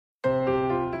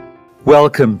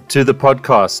Welcome to the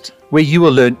podcast, where you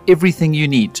will learn everything you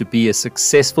need to be a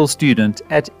successful student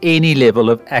at any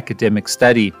level of academic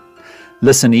study.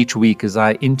 Listen each week as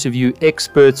I interview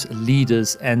experts,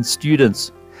 leaders, and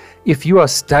students. If you are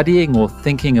studying or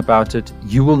thinking about it,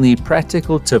 you will need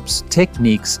practical tips,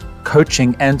 techniques,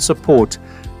 coaching, and support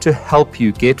to help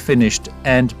you get finished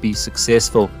and be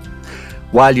successful.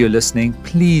 While you're listening,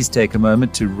 please take a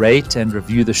moment to rate and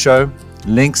review the show.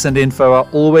 Links and info are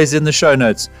always in the show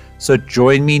notes, so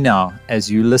join me now as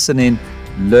you listen in,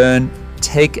 learn,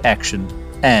 take action,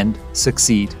 and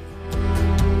succeed.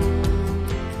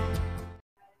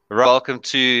 Welcome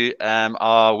to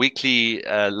our weekly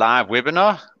live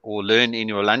webinar, or Learn in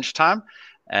Your Lunchtime.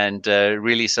 And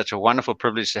really such a wonderful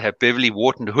privilege to have Beverley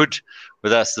Wharton-Hood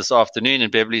with us this afternoon.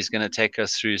 And Beverley is going to take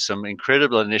us through some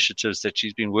incredible initiatives that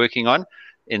she's been working on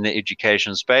in the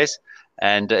education space.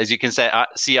 And as you can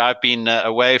see, I've been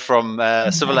away from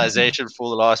civilization for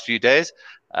the last few days,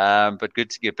 but good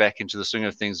to get back into the swing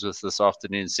of things with this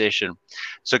afternoon session.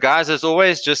 So guys, as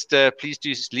always, just please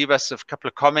do leave us a couple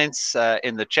of comments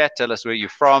in the chat. Tell us where you're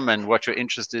from and what your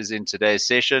interest is in today's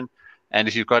session. And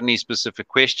if you've got any specific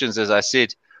questions, as I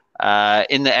said,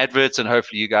 in the adverts, and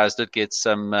hopefully you guys did get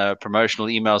some promotional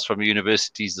emails from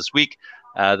universities this week.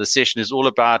 The session is all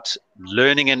about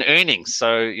learning and earning.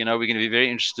 So, we're going to be very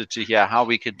interested to hear how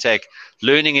we can take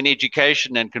learning and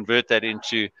education and convert that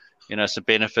into, some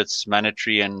benefits,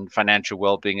 monetary and financial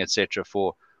well-being, etc.,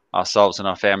 for ourselves and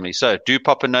our family. So do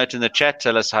pop a note in the chat.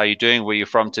 Tell us how you're doing, where you're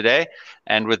from today.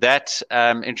 And with that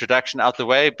introduction out the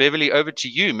way, Beverley, over to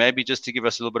you, maybe just to give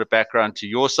us a little bit of background to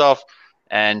yourself.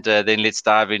 And then let's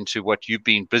dive into what you've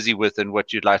been busy with and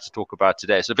what you'd like to talk about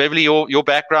today. So Beverley, your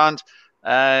background,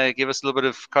 give us a little bit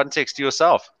of context to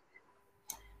yourself.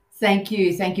 Thank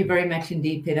you. Thank you very much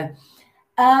indeed, Peter.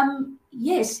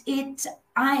 Yes,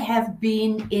 I have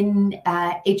been in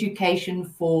education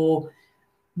for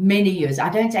many years. I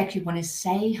don't actually want to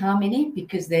say how many,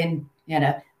 because then,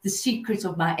 the secrets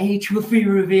of my age will be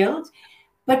revealed.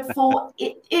 But for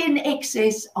in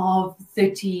excess of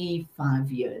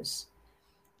 35 years.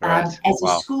 Right. As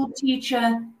a school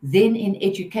teacher, then in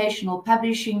educational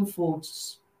publishing for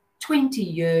 20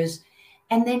 years.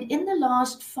 And then in the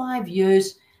last 5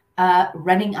 years, I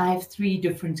have 3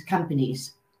 different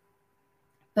companies.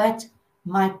 But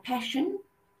my passion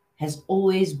has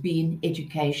always been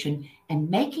education and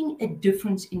making a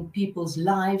difference in people's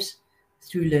lives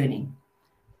through learning.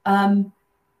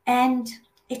 And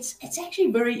it's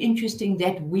actually very interesting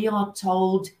that we are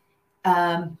told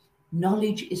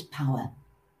knowledge is power.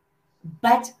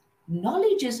 But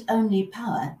knowledge is only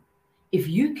power if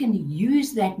you can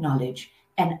use that knowledge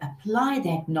and apply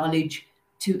that knowledge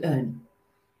to earn.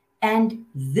 And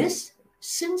this,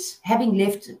 since having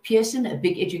left Pearson, a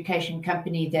big education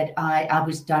company that I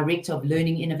was director of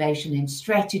learning, innovation, and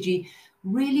strategy,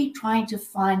 really trying to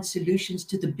find solutions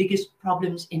to the biggest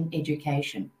problems in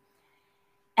education.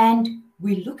 And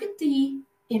we look at the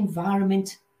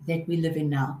environment that we live in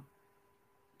now.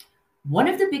 One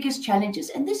of the biggest challenges,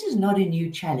 and this is not a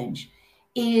new challenge,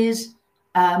 is,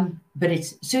 but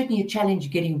it's certainly a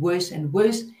challenge getting worse and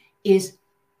worse, is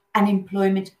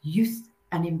unemployment, youth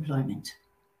unemployment.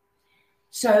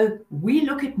 So we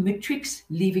look at matrics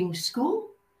leaving school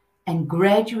and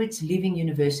graduates leaving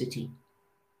university.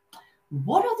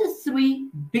 What are the 3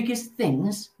 biggest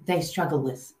things they struggle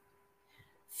with?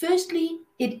 Firstly,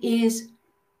 it is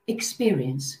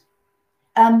experience.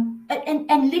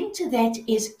 And linked to that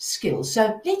is skills.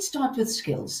 So let's start with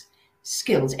skills.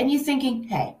 Skills. And you're thinking,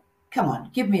 hey, come on,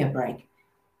 give me a break.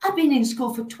 I've been in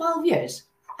school for 12 years.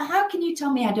 How can you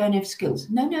tell me I don't have skills?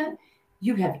 No,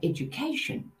 you have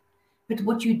education. But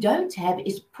what you don't have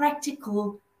is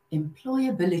practical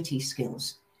employability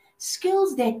skills.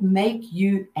 Skills that make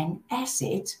you an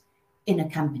asset in a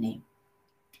company.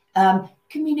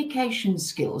 Communication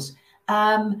skills,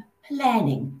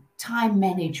 planning, time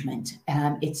management,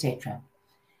 etc.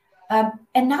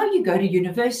 And now you go to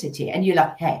university and you're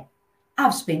like, hey,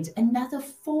 I've spent another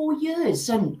 4 years.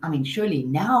 And surely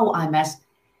now I must.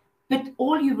 But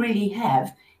all you really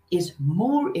have is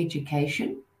more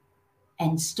education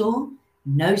and still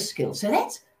no skills. So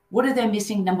that's, what are they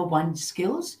missing? Number 1,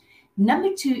 skills. Number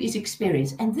 2 is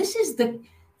experience. And this is the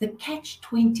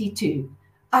catch-22.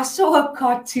 I saw a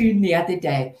cartoon the other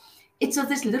day. It's of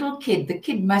this little kid. The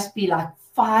kid must be like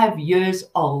 5 years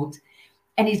old,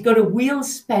 and he's got a wheel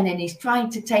span and he's trying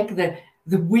to take the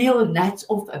wheel nuts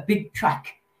off a big truck.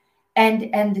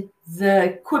 And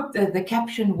the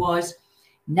caption was,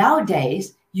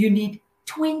 nowadays you need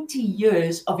 20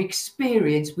 years of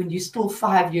experience when you're still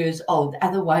 5 years old.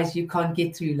 Otherwise you can't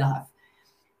get through life.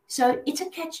 So it's a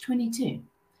catch-22.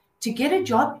 To get a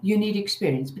job, you need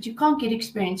experience, but you can't get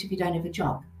experience if you don't have a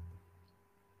job.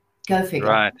 Go figure.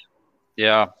 Right.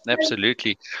 Yeah,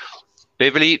 absolutely.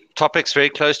 Beverley, topics very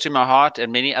close to my heart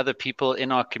and many other people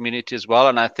in our community as well.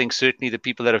 And I think certainly the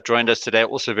people that have joined us today are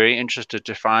also very interested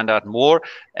to find out more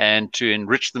and to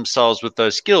enrich themselves with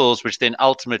those skills, which then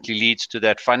ultimately leads to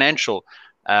that financial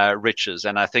riches.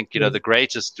 And I think, the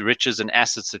greatest riches and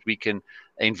assets that we can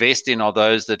invest in are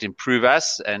those that improve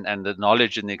us and the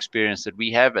knowledge and the experience that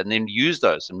we have, and then use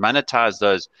those and monetize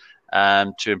those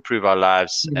to improve our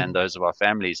lives and those of our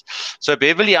families. So,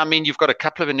 Beverley, I mean, you've got a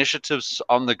couple of initiatives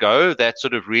on the go that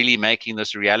sort of really making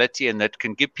this reality and that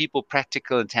can give people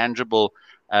practical and tangible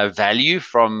value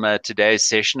from today's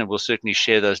session. And we'll certainly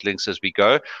share those links as we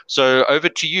go. So over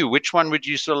to you. Which one would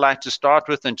you sort of like to start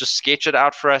with and just sketch it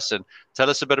out for us and tell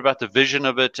us a bit about the vision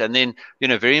of it? And then,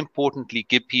 very importantly,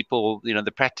 give people,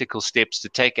 the practical steps to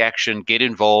take action, get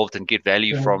involved and get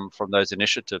value from those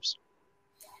initiatives.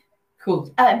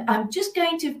 Cool. I'm just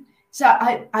going to, so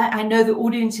I know the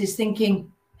audience is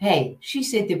thinking, hey, she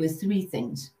said there were 3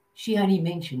 things. She only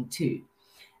mentioned 2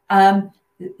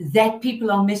 that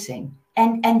people are missing.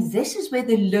 And this is where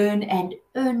the learn and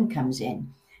earn comes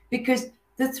in, because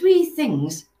the 3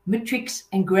 things matrics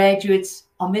and graduates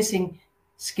are missing: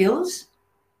 skills,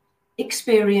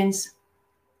 experience,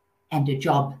 and a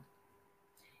job.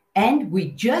 And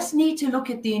we just need to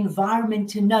look at the environment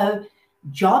to know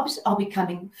jobs are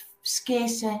becoming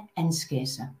scarcer and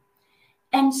scarcer.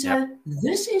 And so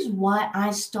this is why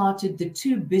I started the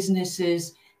 2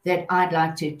 businesses that I'd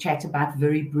like to chat about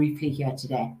very briefly here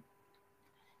today.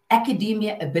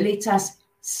 Academia Abilitas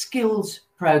Skills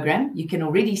Program. You can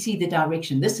already see the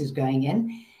direction this is going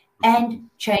in. And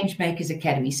ChangeMakers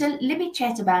Academy. So let me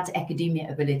chat about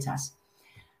Academia Abilitas.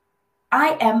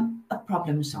 I am a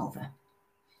problem solver.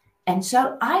 And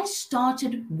so I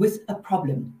started with a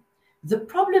problem. The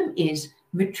problem is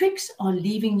matrics are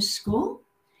leaving school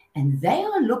and they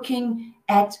are looking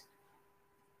at,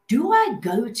 do I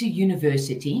go to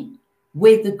university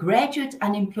where the graduate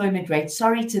unemployment rate,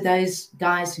 sorry to those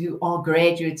guys who are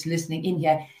graduates listening in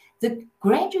here, the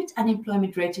graduate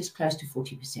unemployment rate is close to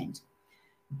 40%.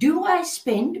 Do I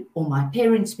spend, or my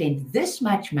parents spend, this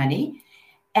much money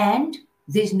and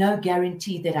there's no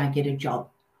guarantee that I get a job?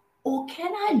 Or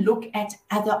can I look at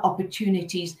other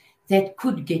opportunities that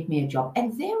could get me a job?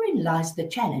 And therein lies the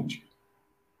challenge.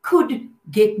 Could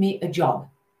get me a job.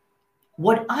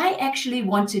 What I actually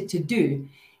wanted to do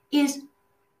is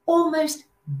almost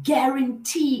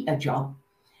guarantee a job.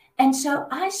 And so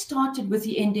I started with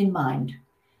the end in mind.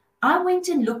 I went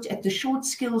and looked at the short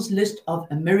skills list of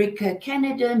America,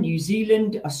 Canada, New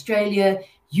Zealand, Australia,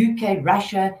 UK,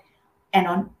 Russia, and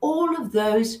on all of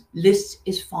those lists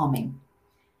is farming.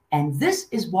 And this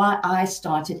is why I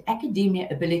started Academia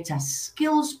Abilitas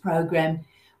Skills Program,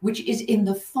 which is in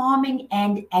the farming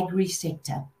and agri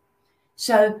sector.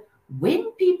 So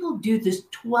when people do this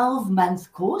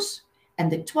 12-month course,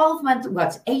 and the 12-month, well,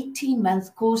 it's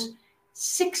 18-month course,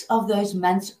 6 of those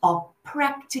months are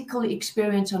practical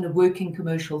experience on a working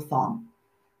commercial farm.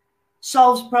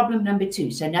 Solves problem number 2.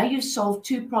 So now you've solved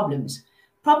 2 problems.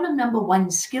 Problem number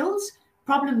 1, skills.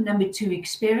 Problem number 2,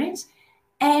 experience.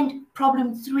 And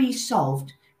problem 3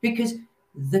 solved, because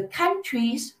the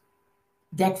countries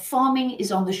that farming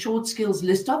is on the short skills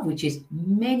list of, which is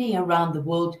many around the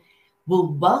world, will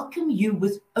welcome you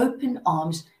with open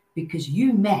arms because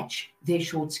you match their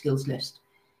short skills list.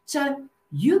 So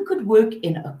you could work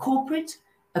in a corporate,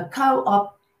 a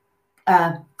co-op,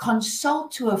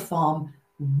 consult to a farm,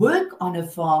 work on a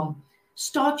farm,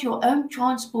 start your own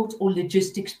transport or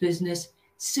logistics business,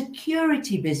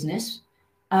 security business,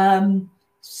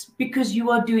 because you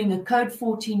are doing a code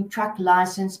 14 truck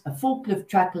license, a forklift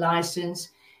truck license,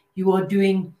 you are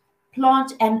doing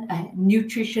plant and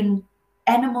nutrition,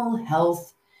 animal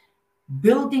health,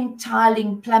 building,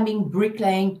 tiling, plumbing,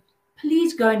 bricklaying.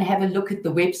 Please go and have a look at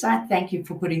the website. Thank you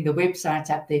for putting the website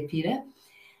up there, Peter.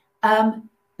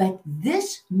 But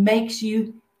this makes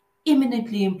you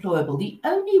imminently employable. The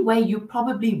only way you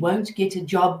probably won't get a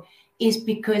job is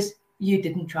because you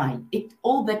didn't try. It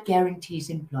all but guarantees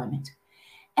employment.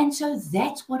 And so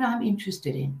that's what I'm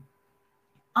interested in.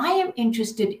 I am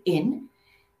interested in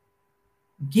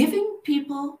giving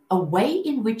people a way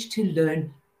in which to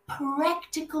learn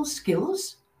practical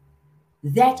skills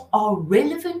that are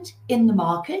relevant in the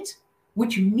market,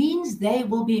 which means they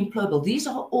will be employable. These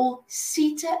are all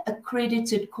CETA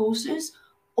accredited courses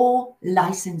or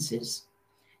licenses.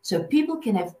 So people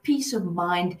can have peace of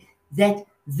mind that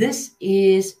this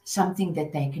is something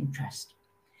that they can trust.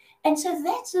 And so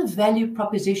that's the value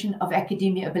proposition of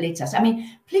Academia Abilitas. I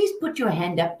mean, please put your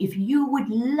hand up if you would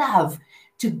love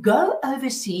to go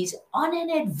overseas on an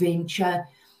adventure,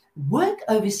 work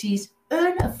overseas,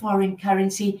 earn a foreign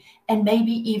currency, and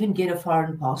maybe even get a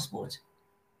foreign passport.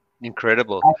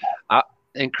 Incredible.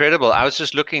 Incredible. I was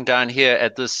just looking down here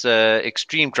at this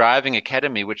Extreme Driving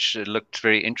Academy, which looked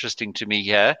very interesting to me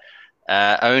here.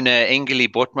 Owner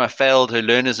Engeli Botma failed her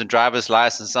learner's and driver's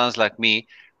license, sounds like me,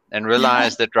 and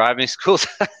realized that driving schools.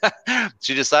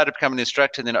 She decided to become an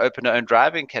instructor and then open her own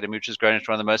driving academy, which has grown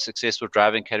into one of the most successful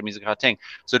driving academies in Gauteng.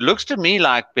 So it looks to me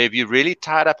like, Bev, you really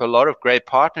tied up a lot of great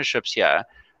partnerships here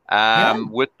Yeah,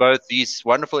 with both these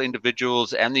wonderful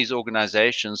individuals and these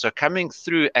organizations. So coming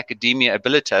through Academia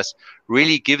Abilitas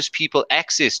really gives people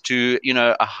access to,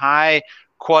 a high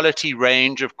quality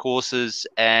range of courses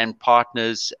and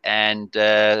partners and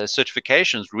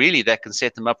certifications really that can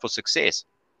set them up for success.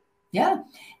 yeah.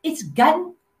 It's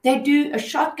gun. They do a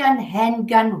shotgun,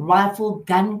 handgun, rifle,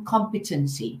 gun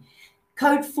competency,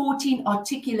 code 14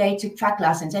 articulated truck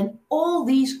license, and all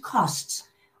these costs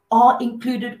are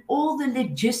included, all the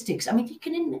logistics. I mean,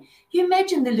 you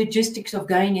imagine the logistics of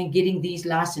going and getting these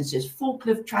licenses,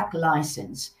 forklift truck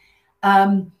license,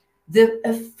 the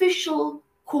official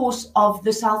course of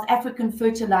the South African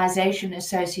Fertilization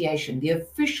Association, the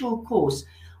official course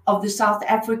of the South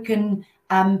African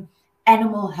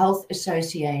Animal Health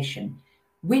Association.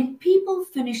 When people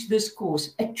finish this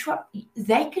course,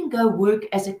 they can go work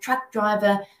as a truck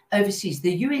driver overseas.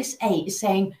 The USA is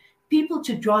saying people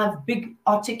to drive big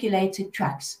articulated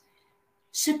trucks.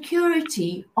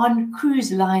 Security on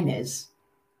cruise liners.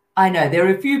 I know there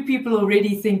are a few people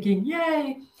already thinking,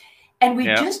 yay. And we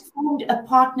just formed a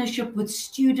partnership with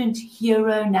Student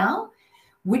Hero now,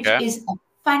 which is a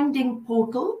funding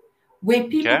portal where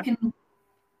people can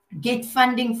get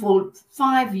funding for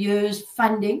 5 years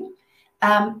funding.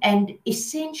 And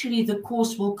essentially the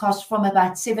course will cost from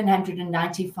about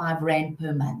 795 Rand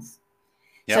per month.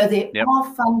 So there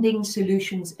are funding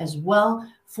solutions as well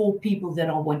for people that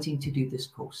are wanting to do this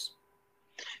course.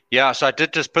 Yeah, so I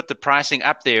did just put the pricing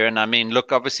up there, and I mean,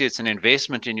 look, obviously it's an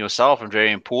investment in yourself and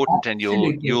very important,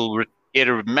 Absolutely. and you'll get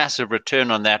a massive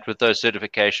return on that with those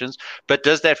certifications. But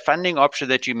does that funding option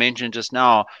that you mentioned just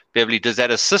now, Beverley, does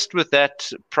that assist with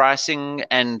that pricing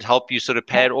and help you sort of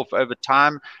pay it off over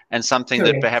time, and something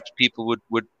that perhaps people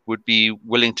would be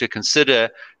willing to consider,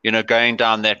 going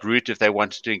down that route if they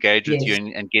wanted to engage with you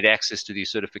and get access to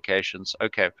these certifications?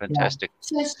 Okay, fantastic.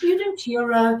 So Student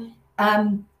Hero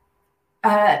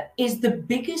is the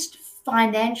biggest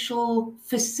financial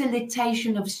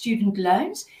facilitation of student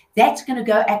loans. That's going to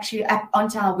go actually up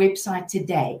onto our website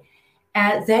today.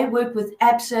 They work with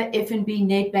ABSA, FNB,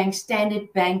 Nedbank,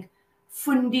 Standard Bank,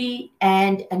 Fundi,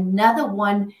 and another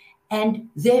one. And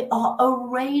there are a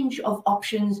range of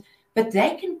options, but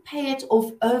they can pay it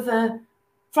off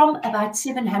from about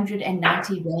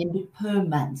 790 Rand per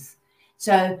month.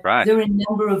 So there are a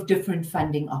number of different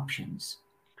funding options.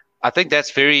 I think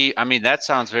that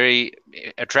sounds very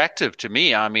attractive to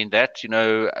me. I mean,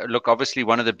 look, obviously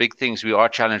one of the big things we are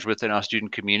challenged with in our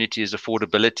student community is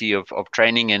affordability of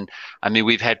training. And I mean,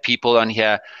 we've had people on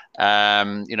here,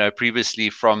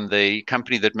 previously from the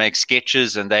company that makes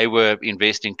sketches, and they were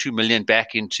investing 2 million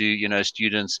back into,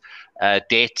 students'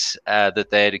 debt that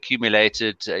they had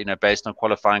accumulated, based on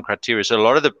qualifying criteria. So a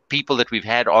lot of the people that we've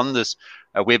had on this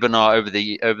webinar over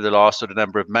the last sort of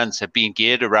number of months have been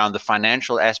geared around the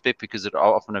financial aspect, because it's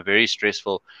often a very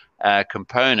stressful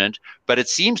component. But it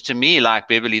seems to me like,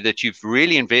 Beverley, that you've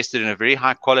really invested in a very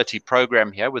high quality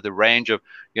program here with a range of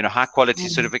high quality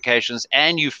certifications,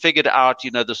 and you figured out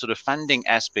the sort of funding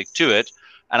aspect to it.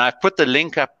 And I've put the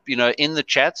link up in the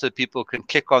chat so people can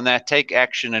click on that, take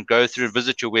action, and go through and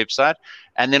visit your website,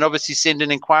 and then obviously send an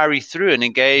inquiry through and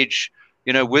engage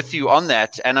with you on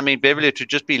that. And I mean, Beverley, it would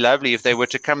just be lovely if they were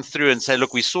to come through and say,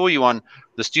 look, we saw you on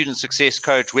the Student Success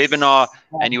Coach webinar,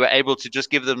 and you were able to just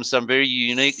give them some very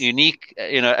unique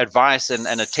advice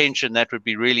and attention. That would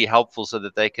be really helpful, so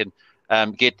that they can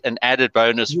get an added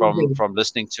bonus from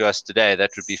listening to us today.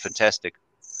 That would be fantastic.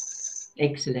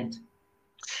 Excellent.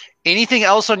 Anything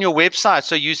else on your website?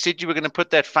 So you said you were going to put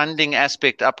that funding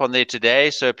aspect up on there today,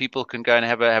 so people can go and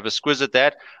have a squiz at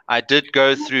that. I did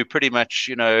go through pretty much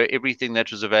everything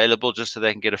that was available, just so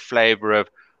they can get a flavor of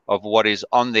what is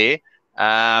on there.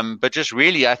 But just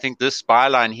really, I think this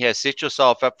byline here: set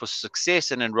yourself up for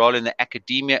success and enroll in the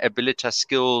Academia Abilitas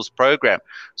Skills program.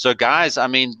 So guys, I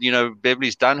mean,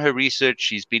 Beverley's done her research.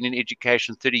 She's been in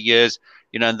education 30 years.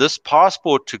 And this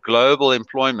passport to global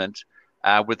employment,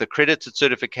 with accredited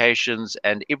certifications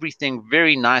and everything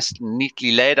very nice,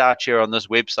 neatly laid out here on this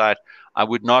website. I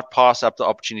would not pass up the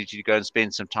opportunity to go and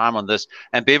spend some time on this.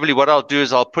 And Beverley, what I'll do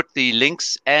is I'll put the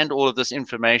links and all of this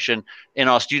information in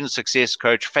our Student Success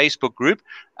Coach Facebook group.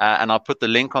 And I'll put the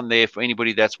link on there for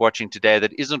anybody that's watching today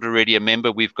that isn't already a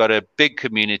member. We've got a big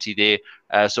community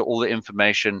there. So all the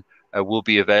information will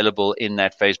be available in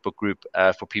that Facebook group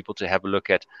for people to have a look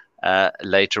at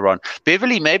later on.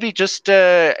 Beverley, maybe just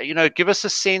give us a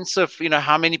sense of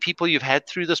how many people you've had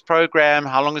through this program,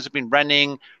 how long has it been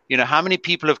running, how many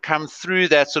people have come through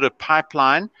that sort of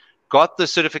pipeline, got the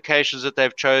certifications that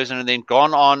they've chosen, and then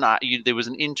gone on. There was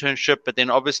an internship, but then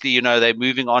obviously they're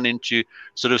moving on into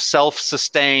sort of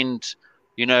self-sustained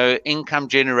income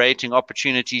generating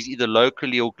opportunities either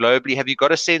locally or globally. Have you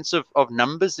got a sense of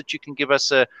numbers that you can give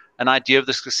us an idea of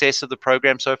the success of the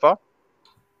program so far?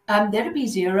 That'll be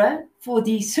 0 for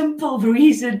the simple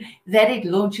reason that it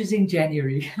launches in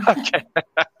January. Okay.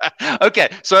 Okay.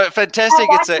 So fantastic.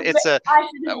 I should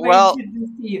have well, mentioned this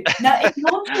to you. Now it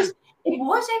launches. It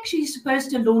was actually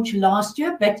supposed to launch last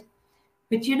year, but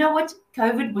you know what?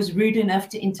 COVID was rude enough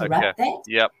to interrupt that.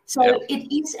 Yep. So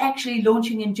it is actually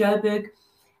launching in Joburg.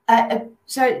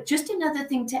 So just another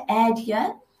thing to add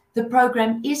here, the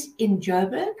program is in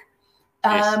Joburg.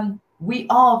 Yes. We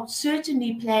are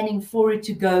certainly planning for it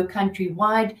to go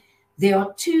countrywide. There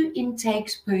are 2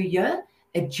 intakes per year,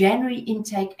 a January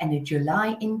intake and a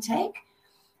July intake.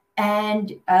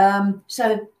 And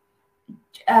so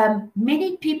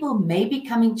many people may be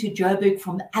coming to Joburg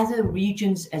from other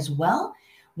regions as well.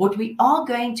 What we are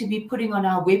going to be putting on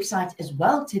our website as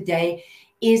well today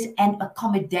is an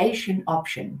accommodation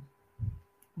option.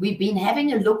 We've been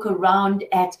having a look around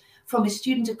at, from a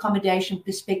student accommodation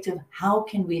perspective, how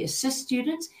can we assist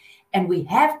students? And we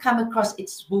have come across, it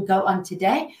will go on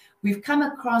today, we've come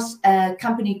across a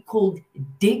company called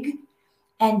DIG,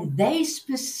 and they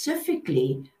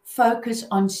specifically focus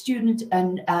on student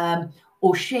and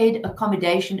or shared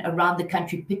accommodation around the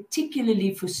country,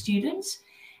 particularly for students.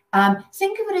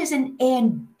 Think of it as an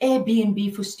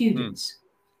Airbnb for students.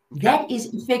 Okay. That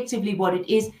is effectively what it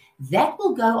is. That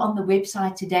will go on the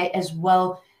website today as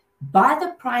well, by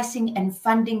the pricing and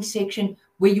funding section,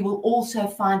 where you will also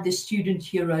find the Student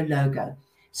Hero logo.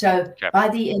 So by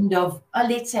the end of,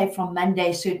 let's say from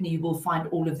Monday, certainly you will find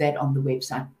all of that on the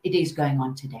website. It is going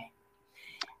on today.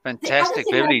 Fantastic,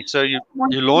 Beverley. So you're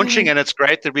launching, and it's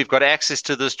great that we've got access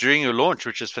to this during your launch,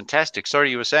 which is fantastic.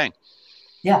 Sorry, you were saying.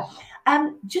 Yeah.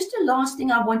 Just a last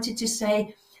thing I wanted to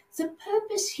say. The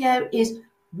purpose here is,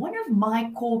 one of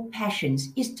my core passions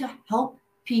is to help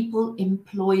people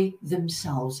employ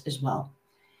themselves as well.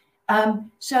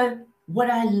 So what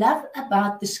I love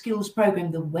about the skills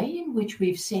program, the way in which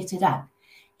we've set it up,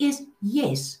 is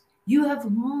yes, you have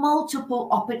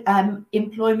multiple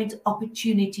employment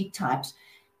opportunity types,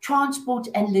 transport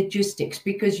and logistics,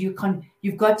 because you've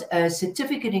got a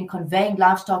certificate in conveying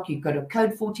livestock, you've got a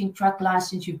code 14 truck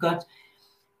license, you've got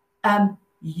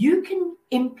you can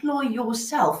employ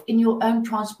yourself in your own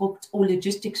transport or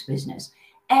logistics business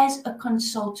as a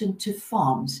consultant to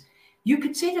farms. You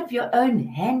could set up your own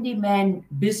handyman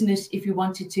business if you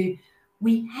wanted to.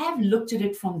 We have looked at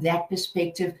it from that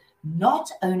perspective,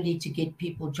 not only to get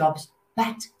people jobs,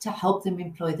 but to help them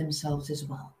employ themselves as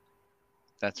well.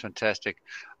 That's fantastic.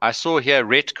 I saw here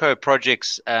Retco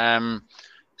Projects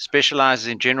specializes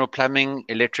in general plumbing,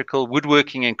 electrical,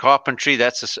 woodworking, and carpentry.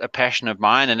 That's a passion of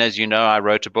mine. And as you know, I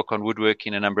wrote a book on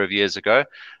woodworking a number of years ago.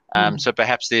 So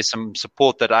perhaps there's some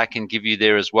support that I can give you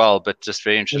there as well, but just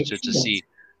very interested to see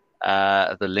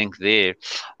the link there.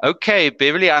 Okay,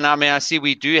 Beverley, and I see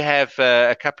we do have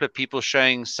a couple of people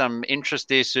showing some interest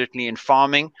there, certainly in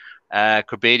farming.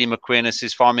 Kobedi Makwena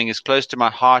says, farming is close to my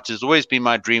heart. It's always been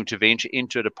my dream to venture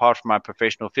into it apart from my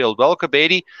professional field. Well,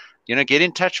 Kobedi, get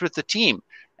in touch with the team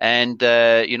and,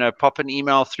 pop an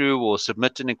email through or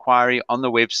submit an inquiry on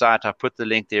the website. I put the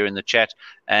link there in the chat.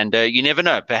 And you never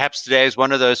know. Perhaps today is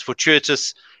one of those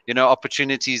fortuitous,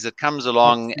 opportunities that comes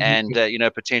along and,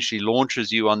 potentially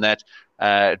launches you on that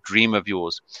dream of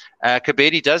yours.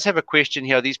 Kobedi does have a question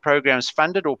here. Are these programs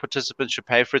funded or participants should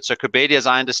pay for it? So Kobedi, as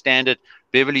I understand it,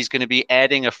 Beverley's going to be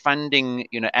adding a funding,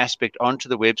 aspect onto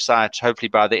the website, hopefully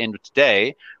by the end of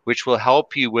today, which will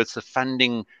help you with the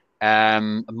funding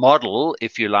model,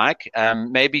 if you like.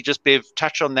 Maybe just Bev,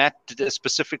 touch on that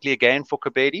specifically again for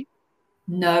Kobedi.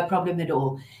 No problem at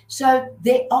all. So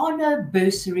there are no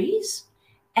bursaries,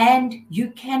 and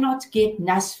you cannot get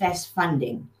NSFAS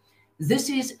funding. This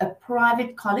is a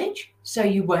private college, so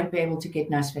you won't be able to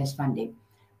get NSFAS funding.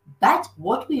 But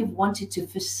what we have wanted to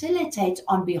facilitate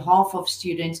on behalf of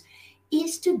students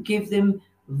is to give them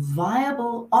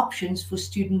viable options for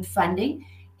student funding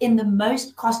in the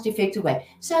most cost-effective way.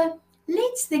 So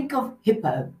let's think of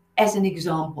Hippo as an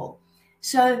example.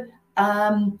 So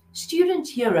Student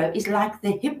Hero is like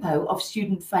the hippo of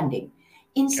student funding. Okay.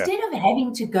 Instead of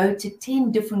having to go to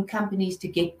 10 different companies to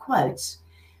get quotes,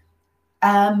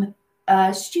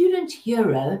 Student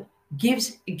Hero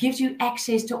gives you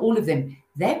access to all of them.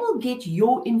 They will get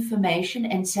your information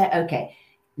and say, okay,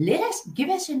 give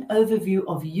us an overview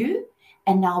of you,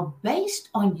 and now based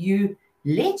on you,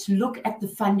 let's look at the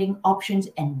funding options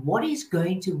and what is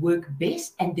going to work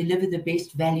best and deliver the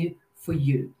best value for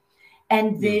you.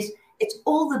 And it's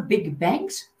all the big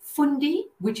banks, Fundi,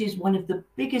 which is one of the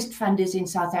biggest funders in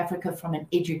South Africa from an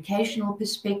educational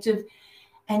perspective.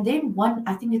 And then one,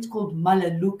 I think it's called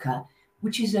Malaluka,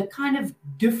 which is a kind of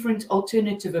different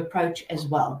alternative approach as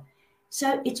well.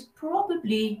 So it's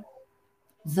probably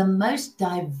the most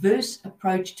diverse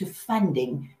approach to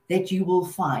funding that you will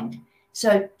find.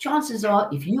 So chances are,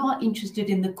 if you are interested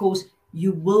in the course,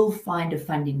 you will find a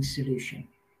funding solution.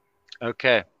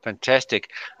 Okay, fantastic.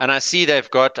 And I see I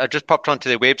just popped onto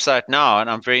their website now,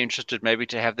 and I'm very interested maybe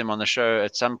to have them on the show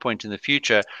at some point in the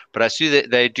future. But I see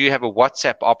that they do have a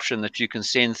WhatsApp option that you can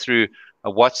send through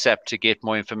a WhatsApp to get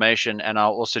more information. And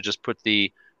I'll also just put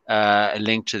the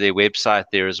link to their website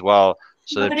there as well,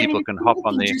 so No, that but I people mean, can if hop people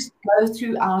on can there. just go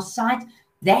through our site,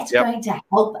 that's Yep, going to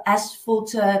help us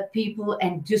filter people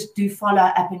and just do follow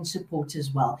up and support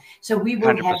as well. So we will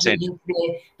have the 100%. link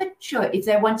there. But sure, if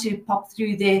they want to pop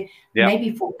through there, Yep,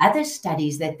 maybe for other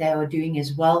studies that they are doing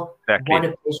as well, what exactly.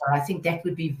 a pleasure. I think that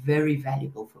would be very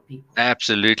valuable for people.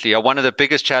 Absolutely. One of the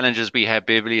biggest challenges we have,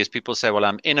 Beverly, is people say, "Well,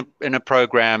 I'm in a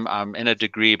program, I'm in a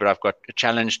degree, but I've got a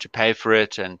challenge to pay for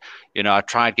it, and I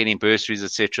tried getting bursaries,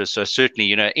 etc." So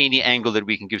certainly, any angle that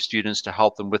we can give students to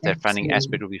help them with that funding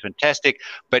aspect Absolutely. will be fantastic.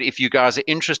 But if you guys are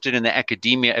interested in the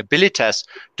academia abilitas,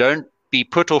 don't be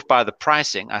put off by the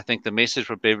pricing. I think the message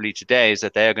for Beverly today is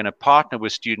that they are going to partner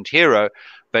with Student Hero.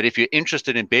 But if you're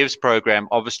interested in Bev's program,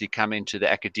 obviously come into the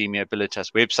Academia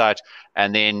Abilitas website,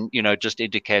 and then just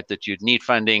indicate that you'd need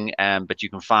funding, but you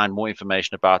can find more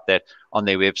information about that on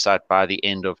their website by the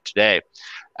end of today.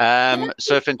 Can I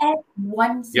So just if add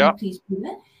one yeah. thing, please,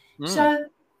 Peter? Mm, So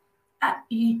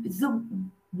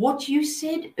what you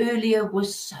said earlier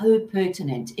was so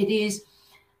pertinent. It is,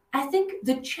 I think,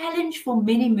 the challenge for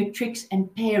many matrics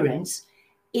and parents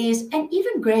is, and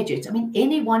even graduates, I mean,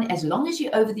 anyone, as long as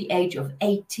you're over the age of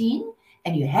 18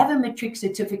 and you have a matric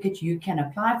certificate, you can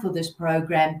apply for this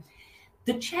program.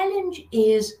 The challenge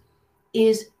is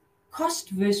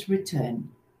cost versus return.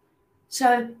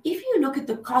 So if you look at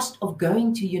the cost of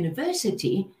going to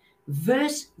university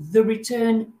versus the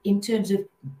return in terms of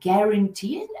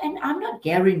guaranteeing, and I'm not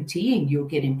guaranteeing you'll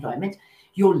get employment,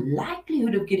 your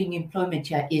likelihood of getting employment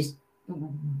here is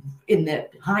in the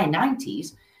high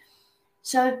 90s.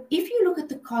 So if you look at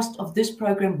the cost of this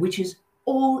program, which is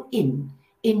all in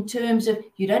terms of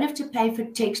you don't have to pay for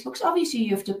textbooks. Obviously,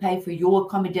 you have to pay for your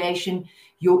accommodation,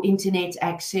 your internet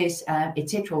access,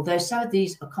 etc. Although some of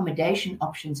these accommodation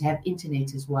options have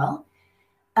internet as well.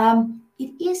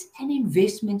 It is an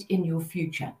investment in your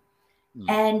future. mm.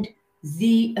 And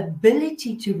the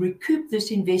ability to recoup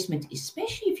this investment,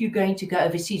 especially if you're going to go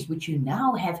overseas, which you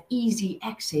now have easy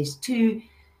access to,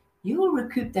 you will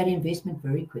recoup that investment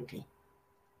very quickly.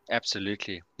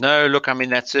 Absolutely. No, look, I mean,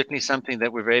 that's certainly something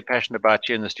that we're very passionate about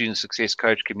here in the Student Success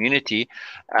Coach community.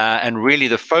 And really,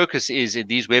 the focus is in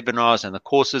these webinars and the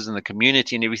courses and the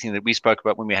community and everything that we spoke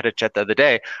about when we had a chat the other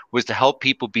day was to help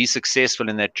people be successful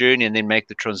in that journey and then make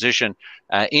the transition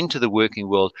into the working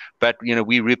world. But,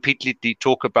 we repeatedly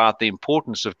talk about the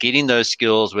importance of getting those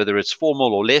skills, whether it's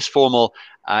formal or less formal,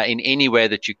 in any way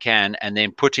that you can, and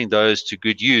then putting those to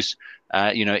good use.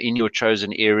 In your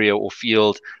chosen area or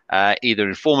field, either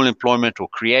in formal employment or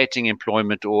creating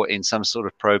employment or in some sort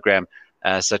of program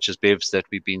such as Bev's that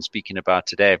we've been speaking about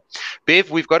today. Bev,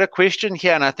 we've got a question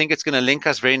here, and I think it's going to link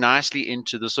us very nicely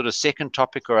into the sort of second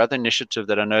topic or other initiative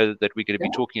that I know that we're going to be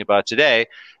talking about today.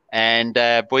 And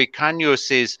Boikanyo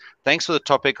says, thanks for the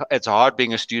topic. It's hard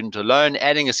being a student alone.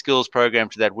 Adding a skills program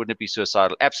to that, wouldn't it be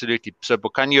suicidal? Absolutely. So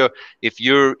Boikanyo, if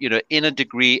you're, in a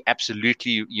degree,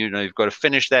 absolutely, you've got to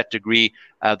finish that degree.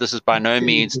 This is by no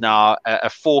means Absolutely. now a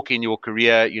fork in your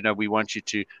career. We want you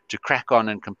to crack on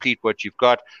and complete what you've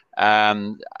got.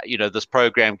 This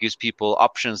program gives people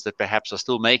options that perhaps are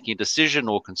still making a decision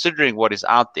or considering what is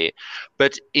out there.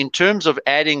 But in terms of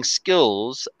adding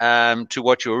skills to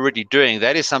what you're already doing,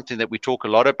 that is something that we talk a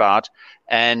lot about.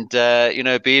 And,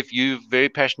 Bev, you're very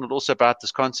passionate also about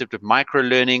this concept of micro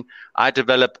learning. I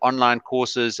develop online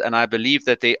courses, and I believe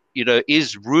that there,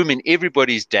 is room in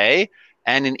everybody's day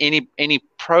and in any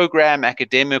program,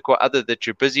 academic or other, that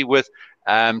you're busy with,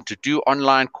 to do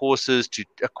online courses, to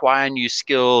acquire new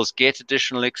skills, get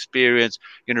additional experience,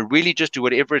 really just do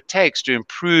whatever it takes to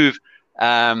improve,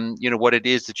 what it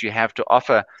is that you have to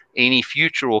offer any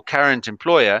future or current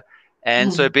employer.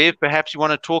 And so, Mm. Bev, perhaps you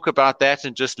want to talk about that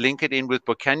and just link it in with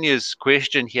Bukanya's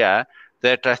question here,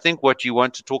 that I think what you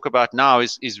want to talk about now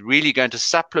is really going to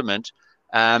supplement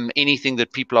anything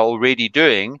that people are already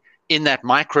doing in that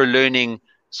micro learning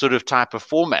sort of type of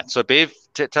format. So, Bev,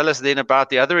 tell us then about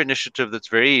the other initiative that's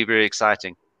very, very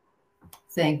exciting.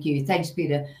 Thank you. Thanks,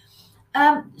 Peter.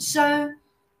 So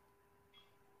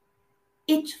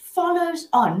it follows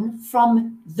on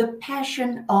from the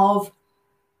passion of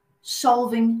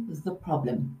solving the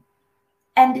problem.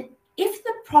 And if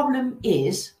the problem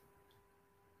is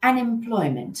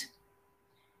unemployment,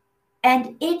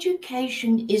 and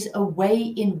education is a way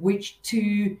in which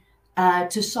to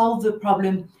solve the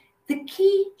problem, the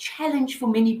key challenge for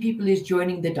many people is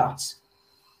joining the dots.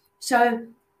 So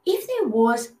if there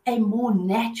was a more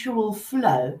natural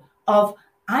flow of,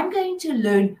 I'm going to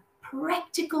learn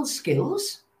practical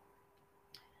skills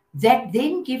that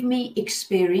then give me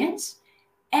experience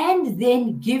and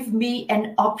then give me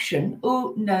an option.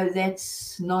 Oh, no,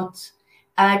 that's not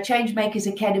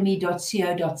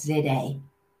changemakersacademy.co.za.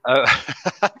 Oh,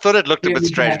 I thought it looked a Here bit we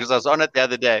strange go. because I was on it the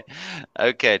other day.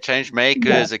 Okay, Yeah,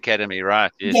 ChangeMakers Academy,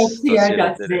 right? that's Yes,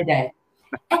 .co.za. co.za.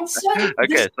 And so Okay,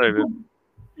 this, sorry.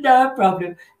 no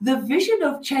problem. The vision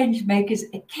of Changemakers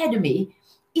Academy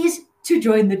is to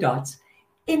join the dots.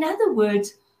 In other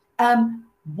words,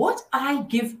 what I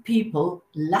give people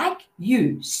like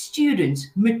you, students,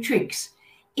 matrics,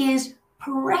 is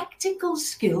practical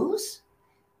skills.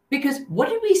 Because what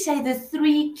did we say the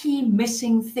three key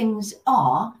missing things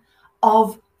are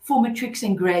of for matrics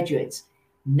and graduates?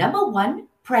 Number one,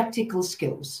 practical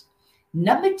skills.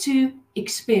 Number two,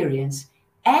 experience.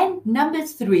 And number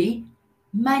three,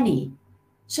 money.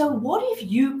 So, what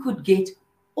if you could get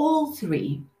all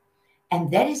three? And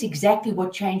that is exactly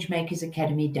what ChangeMakers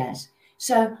Academy does.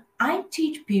 So, I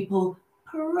teach people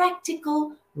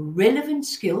practical, relevant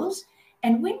skills.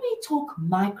 And when we talk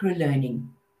micro learning,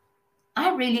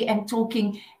 I really am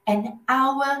talking an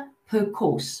hour per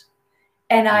course.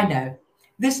 And I Mm, know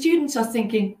the students are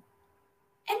thinking,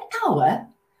 an hour?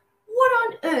 What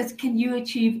on earth can you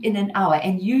achieve in an hour?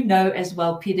 And you know as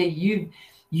well, Peter, you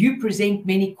present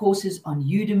many courses on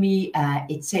Udemy,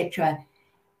 etc.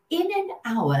 In an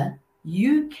hour,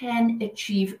 you can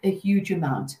achieve a huge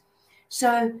amount.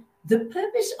 So the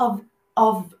purpose of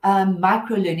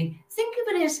micro learning, think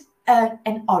of it as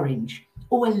an orange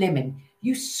or a lemon.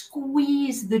 You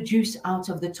squeeze the juice out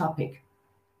of the topic.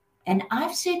 And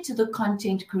I've said to the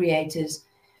content creators,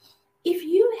 if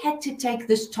you had to take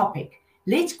this topic,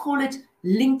 let's call it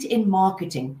LinkedIn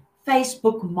marketing,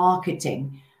 Facebook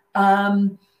marketing,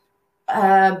 um,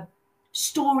 uh,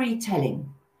 storytelling,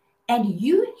 and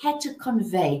you had to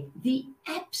convey the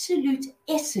absolute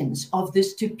essence of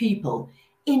this to people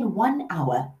in 1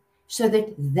 hour so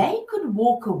that they could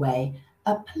walk away,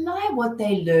 apply what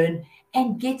they learn,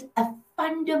 and get a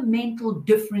fundamental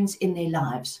difference in their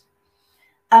lives.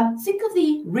 Think of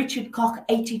the Richard Koch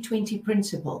 80-20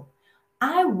 principle.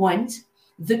 I want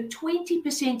the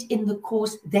 20% in the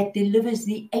course that delivers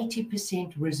the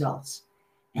 80% results.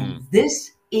 And mm,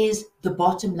 this is the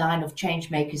bottom line of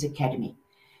Changemakers Academy.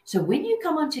 So when you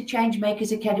come onto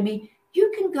Changemakers Academy,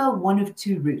 you can go one of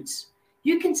two routes.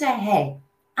 You can say, hey,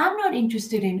 I'm not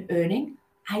interested in earning.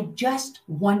 I just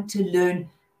want to learn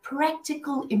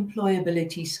practical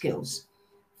employability skills.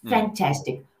 mm,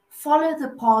 Fantastic. Follow the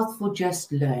path for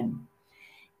just learn.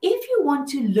 If you want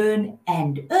to learn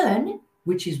and earn,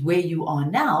 which is where you are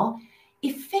now,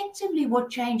 effectively what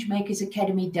Changemakers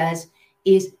Academy does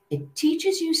is it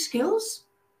teaches you skills.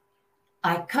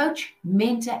 I coach,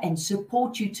 mentor, and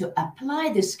support you to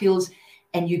apply the skills,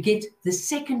 and you get the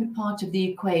second part of the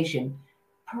equation,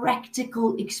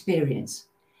 practical experience.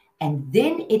 And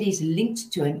then it is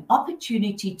linked to an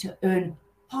opportunity to earn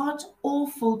part or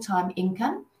full-time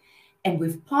income. And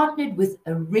we've partnered with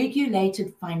a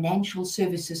regulated financial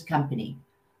services company.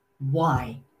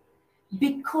 Why?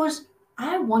 Because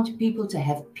I want people to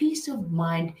have peace of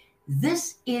mind.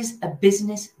 This is a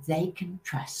business they can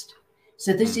trust.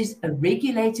 So this mm. is a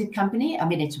regulated company. I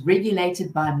mean, it's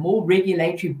regulated by more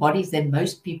regulatory bodies than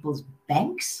most people's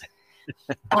banks.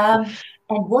 And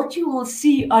what you will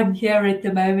see on here at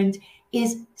the moment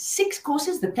is 6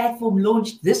 courses. The platform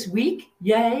launched this week.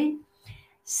 Yay.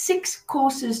 6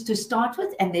 courses to start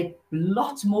with, and there are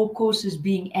lots more courses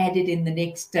being added in the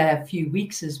next few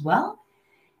weeks as well.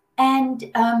 And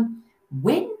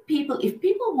if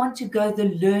people want to go the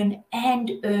learn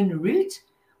and earn route,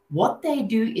 what they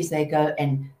do is they go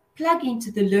and plug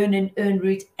into the Learn and Earn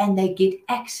route, and they get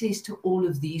access to all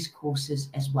of these courses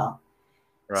as well.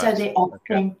 So Right. they are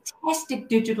Okay. fantastic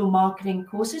digital marketing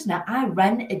courses. Now, I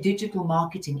run a digital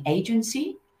marketing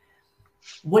agency.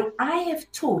 What I have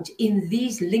taught in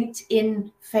these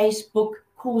LinkedIn, Facebook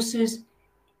courses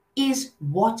is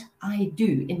what I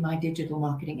do in my digital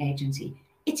marketing agency.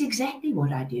 It's exactly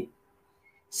what I do.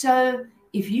 So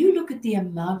if you look at the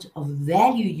amount of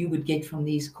value you would get from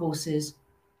these courses,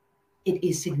 it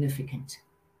is significant.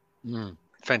 Mm, And then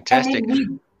fantastic.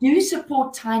 we do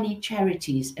support tiny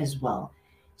charities as well. Okay.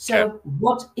 So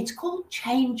what it's called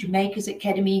ChangeMakers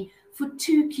Academy for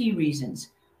two key reasons.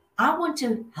 I want to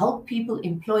help people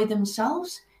employ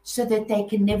themselves so that they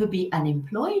can never be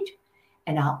unemployed.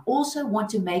 And I also want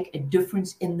to make a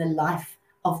difference in the life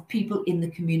of people in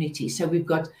the community. So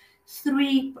we've got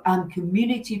three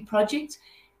community projects.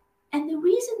 And the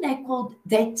reason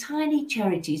they're tiny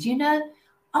charities,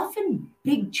 often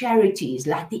big charities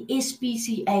like the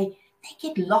SPCA, they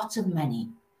get lots of money.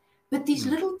 But these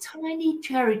Mm, little tiny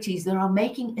charities that are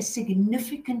making a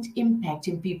significant impact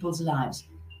in people's lives,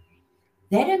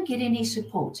 they don't get any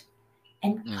support.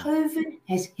 And mm, COVID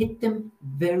has hit them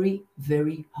very,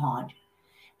 very hard.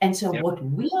 And so yep. what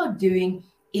we are doing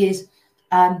is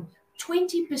um,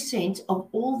 20% of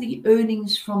all the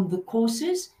earnings from the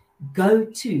courses go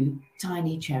to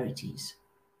tiny charities.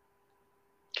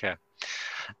 Okay.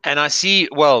 And I see,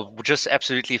 well, just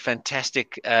absolutely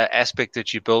fantastic aspect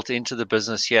that you built into the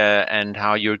business here, and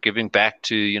how you're giving back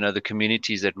to, the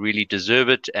communities that really deserve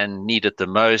it and need it the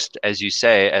most, as you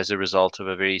say, as a result of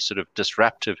a very sort of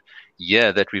disruptive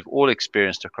year that we've all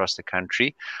experienced across the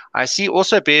country. I see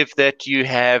also, Bev, that you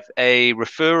have a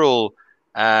referral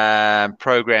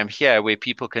program here where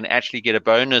people can actually get a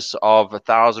bonus of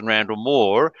 1,000 Rand or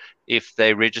more if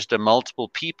they register multiple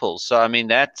people. So, I mean,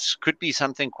 that could be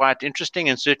something quite interesting,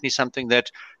 and certainly something that,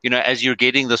 as you're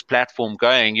getting this platform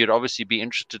going, you'd obviously be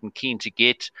interested and keen to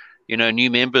get,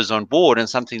 new members on board, and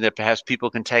something that perhaps people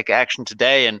can take action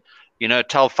today and,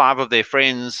 tell five of their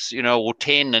friends, or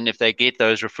 10. And if they get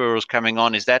those referrals coming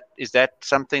on, is that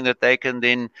something that they can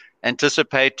then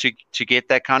anticipate to get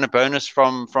that kind of bonus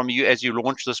from you as you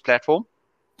launch this platform?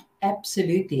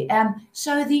 Absolutely.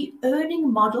 So the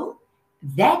earning model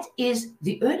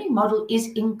is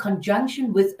in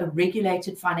conjunction with a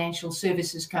regulated financial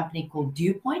services company called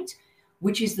DewPoint,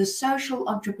 which is the social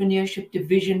entrepreneurship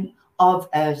division of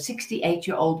a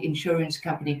 68-year-old insurance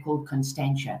company called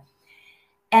Constantia.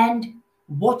 And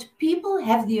what people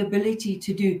have the ability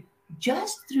to do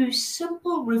just through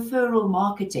simple referral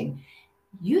marketing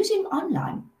using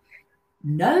online.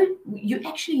 No, you're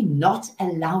actually not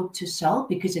allowed to sell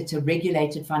because it's a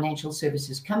regulated financial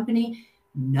services company.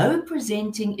 No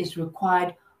presenting is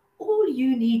required. All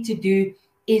you need to do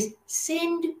is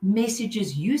send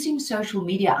messages using social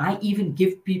media. I even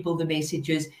give people the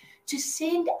messages to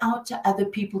send out to other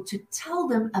people to tell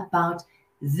them about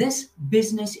this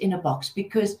business in a box,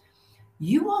 because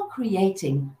you are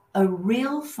creating a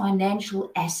real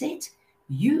financial asset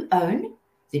you own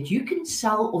that you can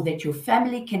sell or that your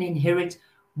family can inherit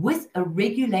with a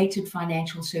regulated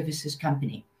financial services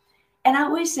company. And I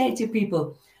always say to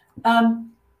people,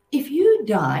 if you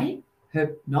die,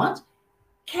 hope not,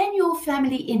 can your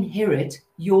family inherit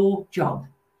your job?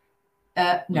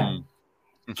 No. Mm.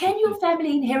 Can your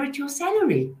family inherit your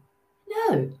salary?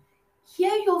 No.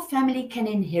 Here, your family can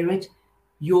inherit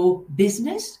your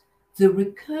business, the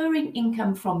recurring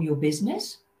income from your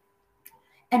business.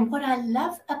 And what I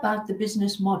love about the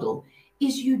business model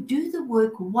is you do the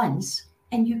work once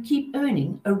and you keep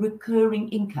earning a recurring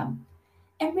income.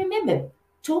 And remember,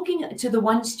 talking to the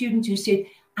one student who said,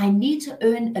 I need to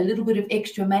earn a little bit of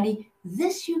extra money,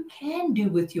 this you can do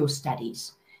with your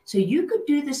studies. So you could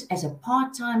do this as a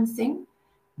part-time thing.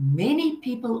 Many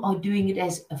people are doing it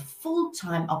as a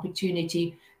full-time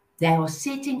opportunity. They are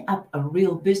setting up a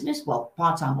real business, well,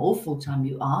 part-time or full-time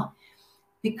you are,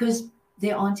 because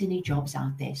there aren't any jobs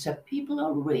out there. So people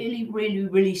are really, really,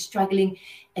 really struggling.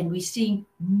 And we're seeing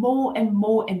more and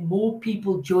more and more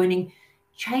people joining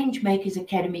ChangeMakers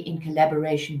Academy in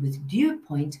collaboration with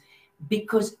DewPoint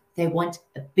because they want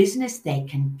a business they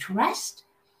can trust.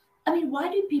 I mean,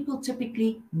 why do people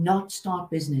typically not start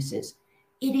businesses?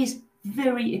 It is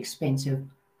very expensive,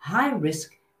 high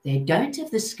risk. They don't have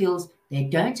the skills, they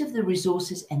don't have the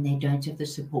resources, and they don't have the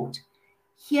support.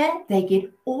 Here, they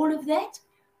get all of that.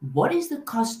 What is the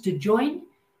cost to join?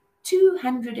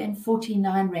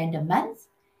 249 Rand a month.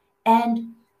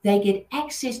 And they get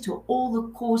access to all the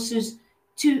courses,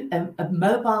 to a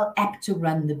mobile app to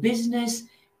run the business,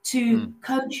 to Mm.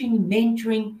 coaching,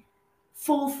 mentoring,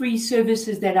 4 free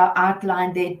services that are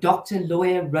outlined there: doctor,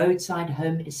 lawyer, roadside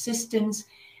home assistance.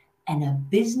 and a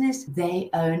business they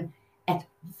own at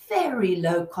very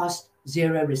low cost,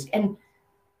 zero risk. And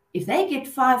if they get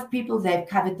 5 people, they've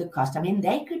covered the cost. I mean,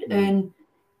 they could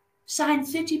sign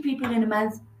 30 people in a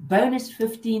month, bonus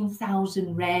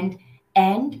 15,000 Rand,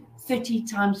 and 30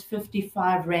 times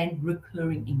 55 Rand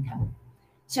recurring income.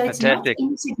 So it's not Fantastic.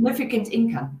 insignificant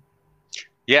income.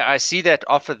 Yeah, I see that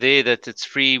offer there that it's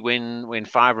free when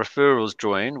 5 referrals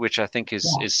join, which I think Yeah.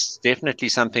 is definitely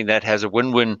something that has a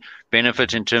win-win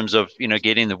benefit in terms of,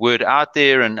 getting the word out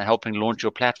there and helping launch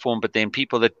your platform. But then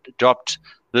people that adopt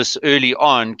this early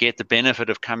on get the benefit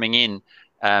of coming in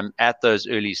at those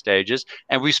early stages.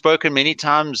 And we've spoken many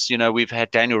times, we've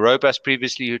had Daniel Robust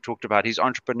previously who talked about his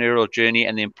entrepreneurial journey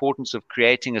and the importance of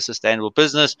creating a sustainable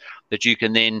business that you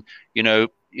can then,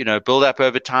 build up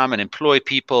over time and employ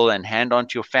people and hand on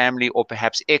to your family, or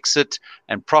perhaps exit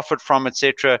and profit from,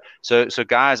 etc. So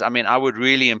guys, I mean, I would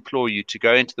really implore you to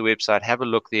go into the website, have a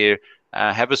look there,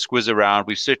 have a squiz around.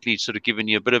 We've certainly sort of given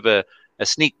you a bit of a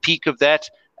sneak peek of that.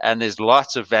 And there's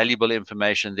lots of valuable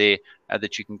information there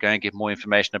that you can go and get more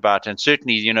information about. And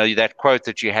certainly, that quote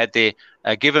that you had there,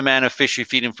 give a man a fish, you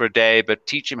feed him for a day, but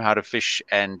teach him how to fish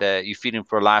and you feed him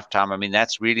for a lifetime. I mean,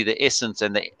 that's really the essence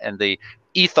and the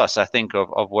ethos, I think,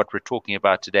 of what we're talking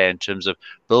about today in terms of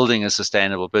building a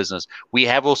sustainable business. We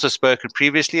have also spoken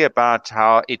previously about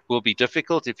how it will be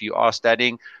difficult if you are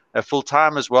studying full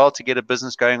time as well to get a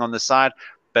business going on the side.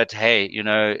 But hey,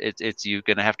 it's you're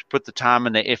going to have to put the time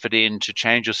and the effort in to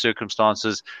change your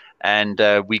circumstances, and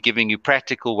we're giving you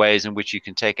practical ways in which you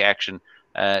can take action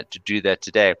to do that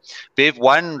today. Bev,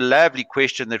 one lovely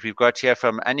question that we've got here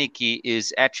from Aniki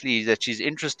is actually that she's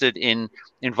interested in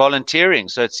volunteering.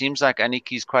 So it seems like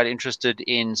Aniki is quite interested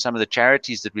in some of the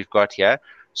charities that we've got here.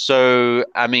 So,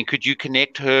 I mean, could you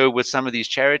connect her with some of these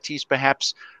charities,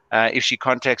 perhaps, if she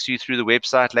contacts you through the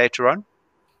website later on?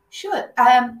 Sure.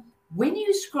 When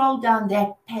you scroll down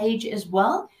that page as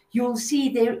well, you'll see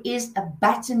there is a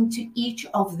button to each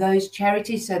of those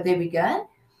charities. So there we go.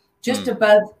 Just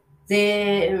above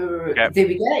there, Yep. there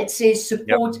we go. It says Yep.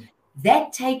 support.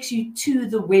 That takes you to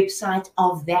the website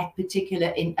of that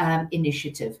particular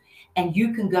initiative. And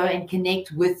you can go and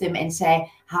connect with them and say,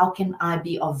 how can I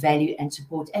be of value and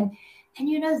support? And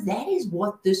that is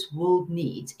what this world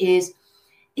needs, is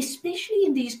especially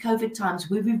in these COVID times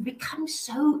where we've become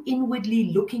so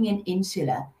inwardly looking and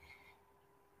insular.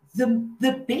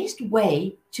 The best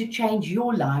way to change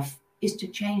your life is to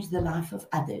change the life of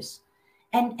others.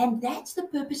 And that's the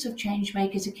purpose of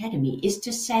ChangeMakers Academy, is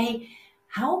to say,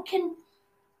 how can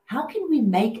we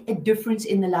make a difference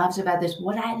in the lives of others?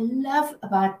 What I love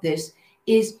about this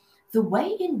is the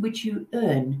way in which you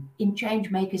earn in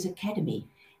ChangeMakers Academy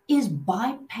is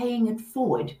by paying it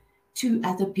forward to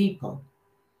other people.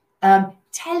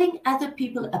 Telling other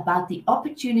people about the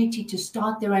opportunity to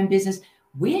start their own business.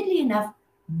 Weirdly enough,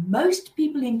 most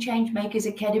people in ChangeMakers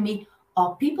Academy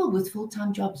are people with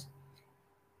full-time jobs.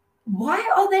 Why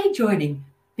are they joining?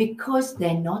 Because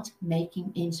they're not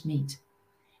making ends meet.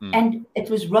 And it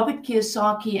was Robert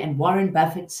Kiyosaki and Warren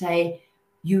Buffett say,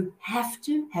 you have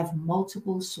to have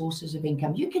multiple sources of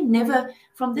income. You can never,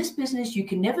 from this business, you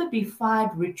can never be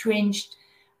fired, retrenched,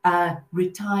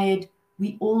 retired.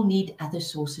 We all need other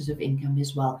sources of income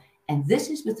as well. And this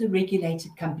is with a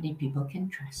regulated company people can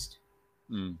trust.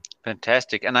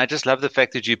 Fantastic. And I just love the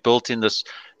fact that you built in this,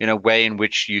 way in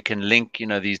which you can link,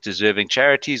 these deserving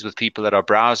charities with people that are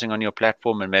browsing on your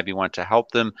platform and maybe want to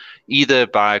help them, either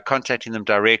by contacting them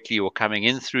directly or coming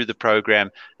in through the program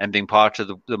and being part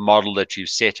of the model that you've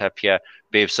set up here,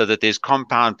 Bev, so that there's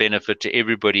compound benefit to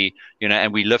everybody,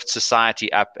 and we lift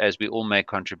society up as we all make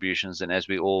contributions and as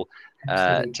we all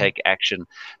take action.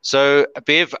 So,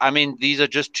 Bev, I mean, these are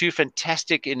just two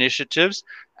fantastic initiatives.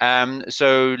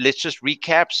 So let's just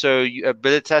recap. So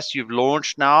Abilitas, you've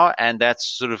launched now, and that's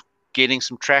sort of getting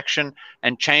some traction.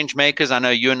 And ChangeMakers, I know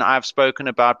you and I have spoken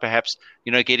about perhaps,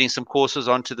 getting some courses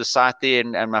onto the site there.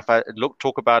 And if I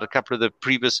talk about a couple of the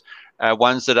previous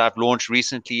ones that I've launched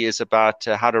recently is about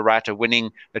how to write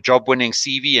a job-winning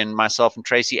CV. And myself and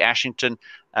Tracy Ashington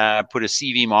put a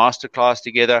CV masterclass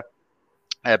together.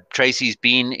 Tracy's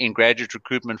been in graduate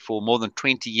recruitment for more than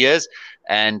 20 years.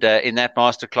 And in that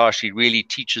masterclass, she really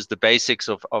teaches the basics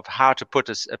of how to put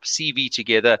a CV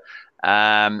together.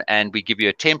 And we give you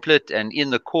a template. And in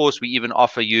the course, we even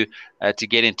offer you to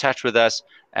get in touch with us.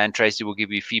 And Tracy will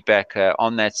give you feedback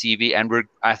on that CV. And we're,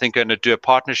 I think, going to do a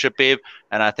partnership, Bev.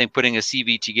 And I think putting a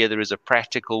CV together is a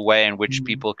practical way in which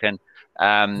people can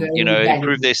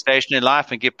improve their station in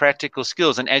life and get practical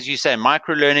skills. And as you say,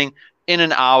 micro-learning in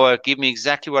an hour, give me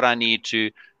exactly what I need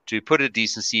to put a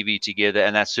decent CV together.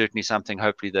 And that's certainly something,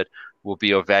 hopefully, that will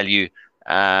be of value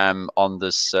on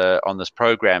this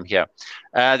program here.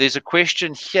 There's a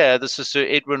question here. This is Sir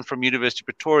Edwin from University of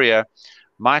Pretoria.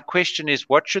 My question is,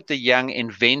 what should the young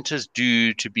inventors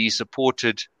do to be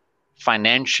supported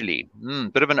financially?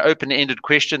 Bit of an open-ended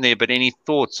question there, but any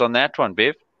thoughts on that one,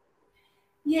 Bev?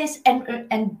 Yes,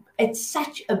 and it's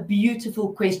such a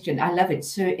beautiful question. I love it,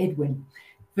 Sir Edwin.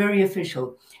 Very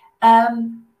official.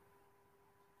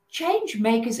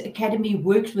 ChangeMakers Academy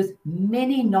works with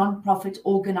many non-profit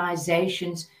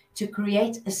organizations to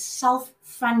create a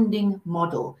self-funding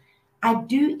model. I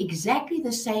do exactly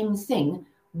the same thing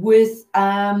with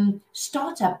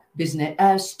startup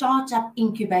business, startup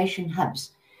incubation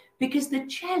hubs, because the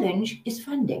challenge is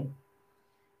funding.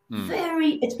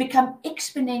 It's become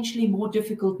exponentially more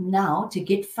difficult now to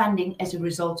get funding as a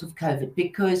result of COVID,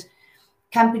 because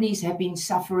companies have been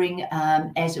suffering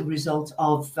as a result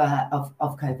of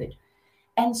COVID.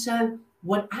 And so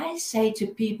what I say to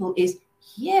people is,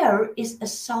 here is a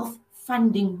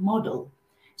self-funding model.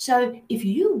 So if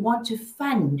you want to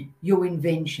fund your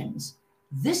inventions,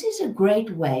 this is a great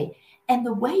way. And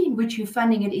the way in which you're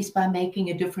funding it is by making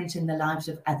a difference in the lives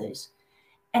of others.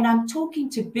 And I'm talking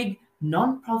to big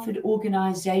non-profit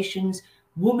organizations,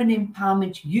 women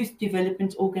empowerment, youth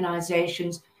development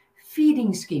organizations,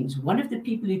 feeding schemes. One of the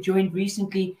people who joined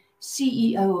recently,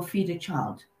 CEO of Feed a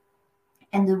Child.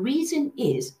 And the reason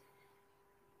is,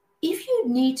 if you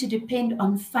need to depend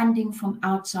on funding from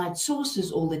outside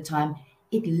sources all the time,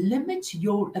 it limits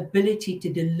your ability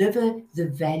to deliver the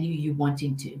value you want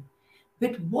into.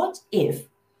 But what if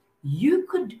you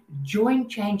could join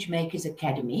ChangeMakers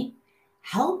Academy,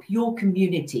 help your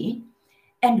community,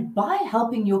 and by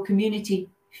helping your community,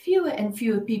 fewer and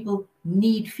fewer people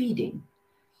need feeding.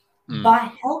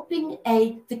 By helping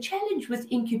the challenge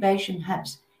with incubation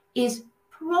hubs is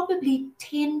probably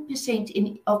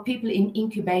 10% of people in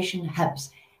incubation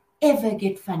hubs ever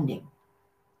get funding.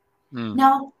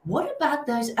 Now, what about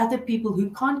those other people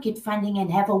who can't get funding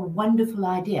and have a wonderful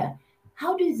idea?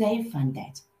 How do they fund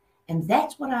that? And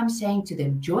that's what I'm saying to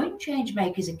them. Join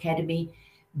ChangeMakers Academy,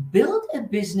 build a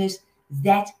business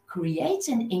that creates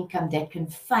an income that can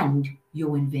fund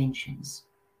your inventions.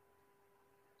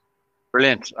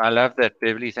 Brilliant. I love that,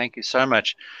 Beverley. Thank you so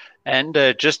much. And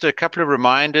just a couple of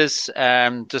reminders. I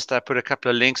put a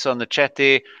couple of links on the chat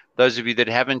there. Those of you that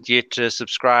haven't yet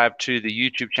subscribed to the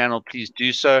YouTube channel, please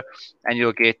do so. And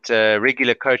you'll get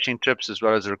regular coaching tips as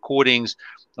well as recordings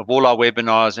of all our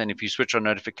webinars. And if you switch on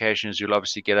notifications, you'll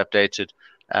obviously get updated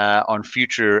on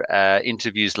future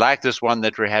interviews like this one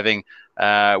that we're having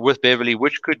with Beverley,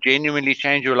 which could genuinely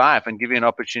change your life and give you an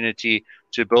opportunity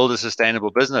to build a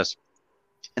sustainable business.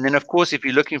 And then, of course, if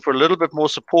you're looking for a little bit more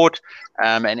support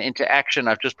and interaction,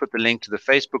 I've just put the link to the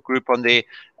Facebook group on there.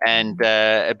 And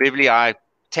Beverley, I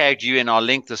tagged you in our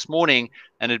link this morning,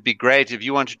 and it'd be great if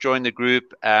you want to join the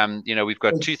group. We've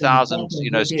got 2,000,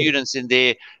 students in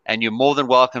there, and you're more than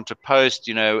welcome to post,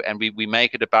 and we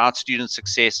make it about student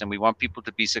success, and we want people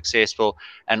to be successful.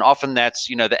 And often that's,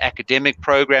 the academic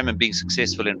program and being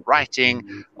successful in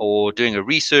writing or doing a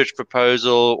research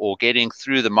proposal or getting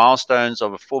through the milestones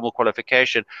of a formal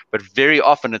qualification. But very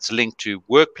often it's linked to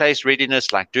workplace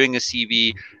readiness, like doing a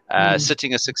CV,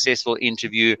 sitting a successful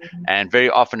interview, and very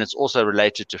often it's also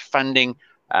related to funding.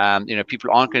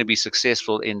 People aren't going to be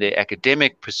successful in their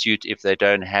academic pursuit if they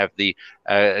don't have the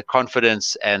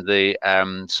confidence and the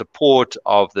support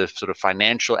of the sort of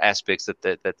financial aspects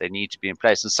that they need to be in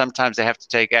place. And sometimes they have to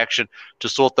take action to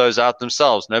sort those out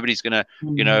themselves. Nobody's going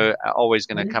to, always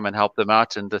going to come and help them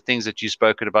out. And the things that you've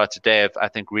spoken about today have, I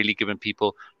think, really given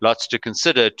people lots to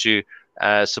consider to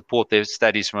support their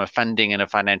studies from a funding and a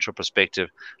financial perspective,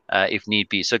 if need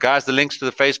be. So, guys, the links to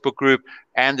the Facebook group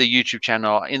and the YouTube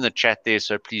channel are in the chat there.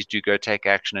 So please do go take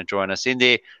action and join us in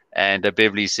there. And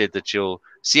Beverley said that you'll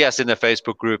see us in the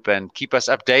Facebook group and keep us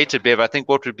updated, Bev. I think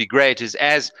what would be great is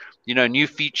as, new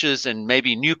features and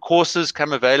maybe new courses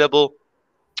come available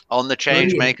on the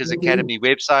ChangeMakers Academy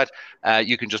website,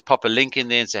 you can just pop a link in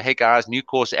there and say, hey, guys, new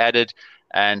course added.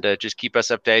 And just keep us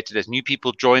updated as new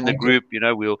people join the group.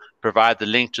 We'll provide the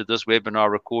link to this webinar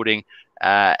recording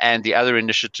and the other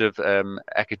initiative,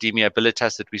 Academia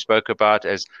Abilitas, that we spoke about.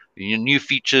 As new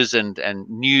features and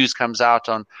news comes out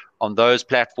on those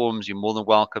platforms, you're more than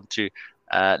welcome to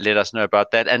let us know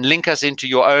about that, and link us into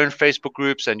your own Facebook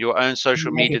groups and your own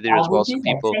social media there as well. So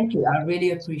people, thank you. I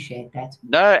really appreciate that.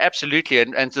 No, absolutely.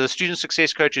 And the Student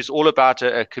Success Coach is all about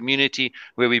a community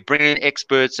where we bring in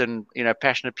experts and,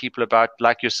 passionate people about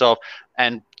like yourself.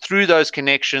 And through those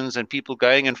connections and people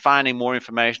going and finding more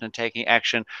information and taking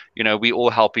action, we all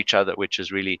help each other, which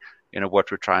is really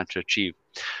what we're trying to achieve.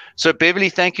 So, Beverley,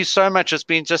 thank you so much. It's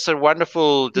been just a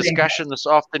wonderful discussion this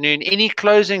afternoon. Any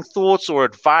closing thoughts or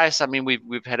advice? I mean,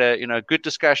 we've had a good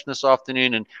discussion this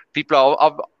afternoon, and people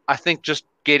are, I think, just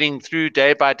getting through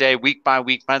day by day, week by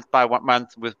week, month by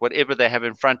month with whatever they have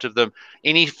in front of them.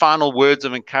 Any final words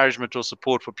of encouragement or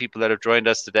support for people that have joined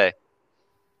us today?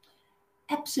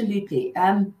 Absolutely.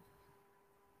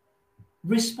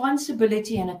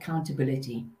 Responsibility and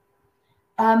accountability.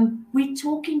 We're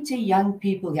talking to young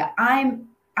people here. I'm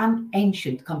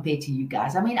ancient compared to you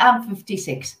guys. I mean, I'm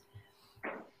 56.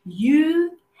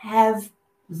 You have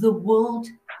the world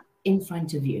in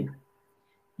front of you.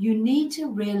 You need to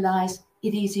realize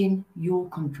it is in your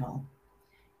control.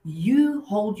 You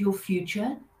hold your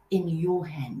future in your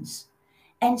hands.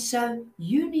 And so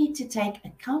you need to take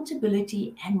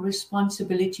accountability and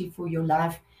responsibility for your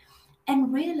life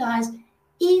and realize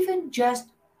even just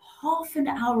half an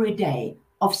hour a day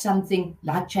of something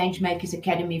like ChangeMakers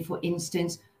Academy, for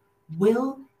instance,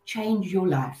 will change your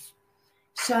life.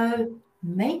 So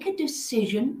make a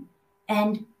decision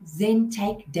and then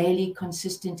take daily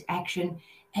consistent action.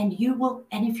 And you will,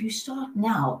 and if you start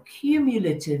now,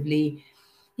 cumulatively,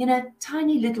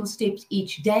 tiny little steps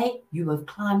each day, you have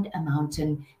climbed a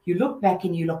mountain. You look back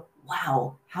and you look,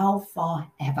 wow, how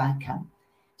far have I come?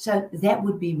 So that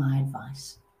would be my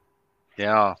advice.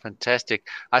 Yeah, fantastic.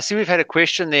 I see we've had a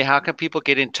question there. How can people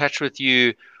get in touch with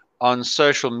you on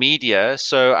social media?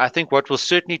 So I think what we'll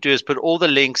certainly do is put all the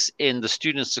links in the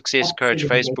Student Success Coach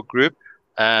Absolutely. Facebook group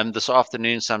this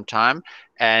afternoon sometime,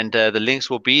 and the links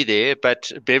will be there.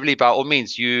 But Beverley, by all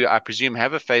means, you, I presume,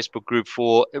 have a Facebook group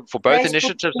for both Facebook,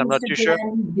 initiatives. I'm not too sure.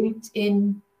 Instagram,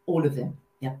 LinkedIn, all of them.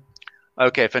 Yeah.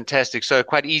 Okay, fantastic. So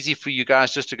quite easy for you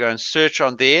guys just to go and search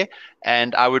on there.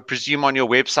 And I would presume on your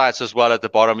websites as well at the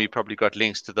bottom, you probably got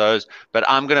links to those. But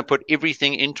I'm going to put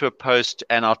everything into a post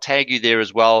and I'll tag you there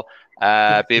as well,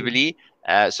 Beverley.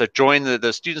 So join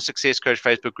the Student Success Coach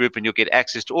Facebook group and you'll get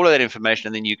access to all of that information.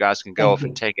 And then you guys can go Thank off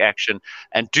and you. take action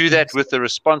and do that Yes. with the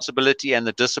responsibility and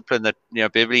the discipline that,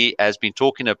 Beverley has been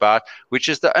talking about, which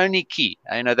is the only key,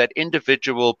 that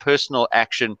individual personal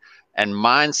action and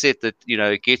mindset that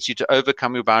gets you to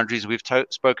overcome your boundaries. We've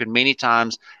spoken many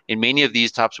times in many of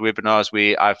these types of webinars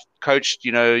where I've coached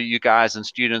you guys and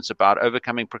students about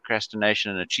overcoming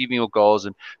procrastination and achieving your goals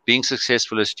and being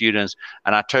successful as students.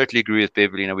 And I totally agree with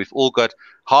Beverley. We've all got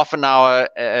half an hour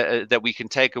that we can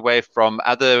take away from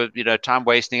other time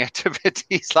wasting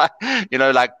activities like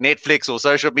Netflix or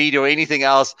social media or anything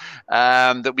else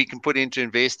that we can put into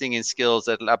investing in skills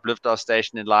that will uplift our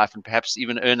station in life and perhaps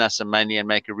even earn us some money and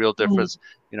make a real difference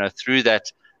through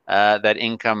that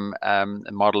income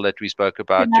model that we spoke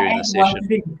about Can during I the add one session.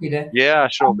 thing, Peter? Yeah,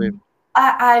 sure, babe.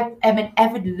 I am an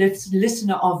avid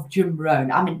listener of Jim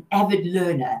Rohn. I'm an avid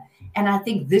learner. And I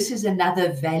think this is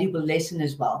another valuable lesson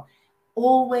as well.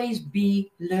 Always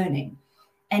be learning.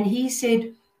 And he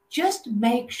said, just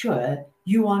make sure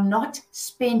you are not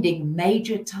spending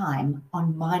major time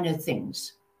on minor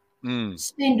things.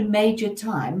 Spend major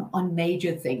time on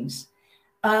major things.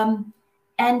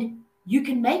 And you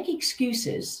can make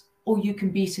excuses or you can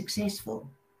be successful,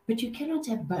 but you cannot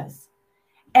have both.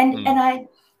 And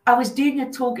I was doing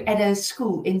a talk at a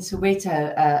school in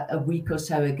Soweto a week or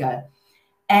so ago,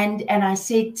 and I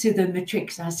said to the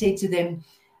matrics, I said to them,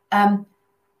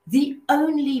 the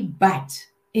only butt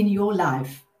in your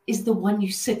life is the one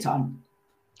you sit on.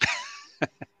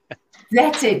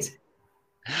 That's it.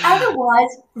 Otherwise,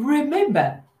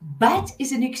 remember, but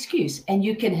is an excuse, and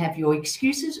you can have your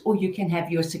excuses or you can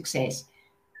have your success,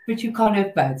 but you can't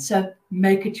have both. So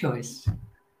make a choice.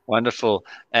 Wonderful.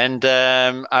 And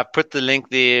I put the link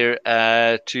there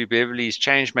to Beverley's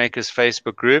ChangeMakers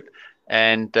Facebook group.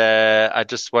 And I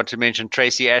just want to mention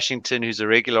Tracy Ashington, who's a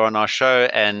regular on our show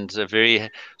and very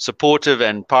supportive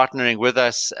and partnering with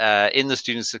us in the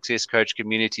Student Success Coach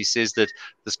community, says that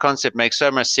this concept makes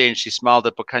so much sense. She smiled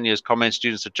at Bukanya's comment.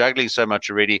 Students are juggling so much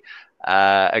already.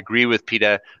 Agree with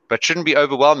Peter, but shouldn't be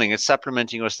overwhelming. It's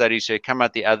supplementing your studies so you come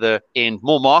out the other end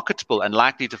more marketable and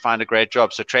likely to find a great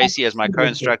job. So Tracy, as my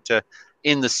co-instructor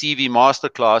in the CV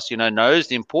masterclass, knows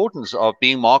the importance of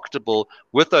being marketable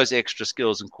with those extra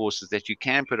skills and courses that you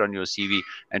can put on your CV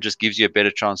and just gives you a better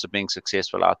chance of being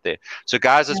successful out there. So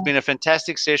guys, it's been a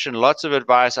fantastic session. Lots of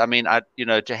advice. I mean,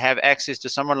 to have access to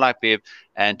someone like Bev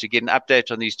and to get an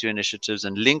update on these two initiatives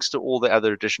and links to all the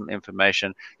other additional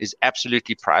information is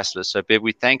absolutely priceless. So Bev,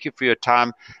 we thank you for your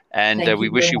time and we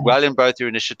wish you well in both your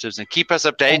initiatives and keep us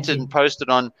updated and posted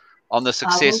on the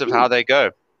success of how they go.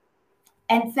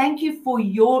 And thank you for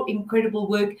your incredible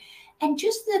work and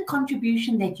just the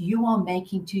contribution that you are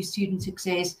making to student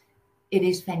success. It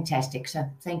is fantastic.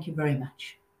 So thank you very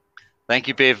much. Thank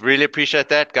you, Bev. Really appreciate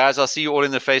that. Guys, I'll see you all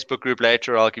in the Facebook group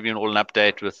later. I'll give you all an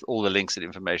update with all the links and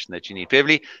information that you need.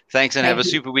 Beverly, thanks and have Thank a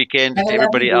you. super weekend. Have To a lovely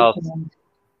everybody else, weekend.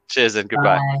 cheers and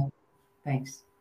goodbye. Bye. Thanks.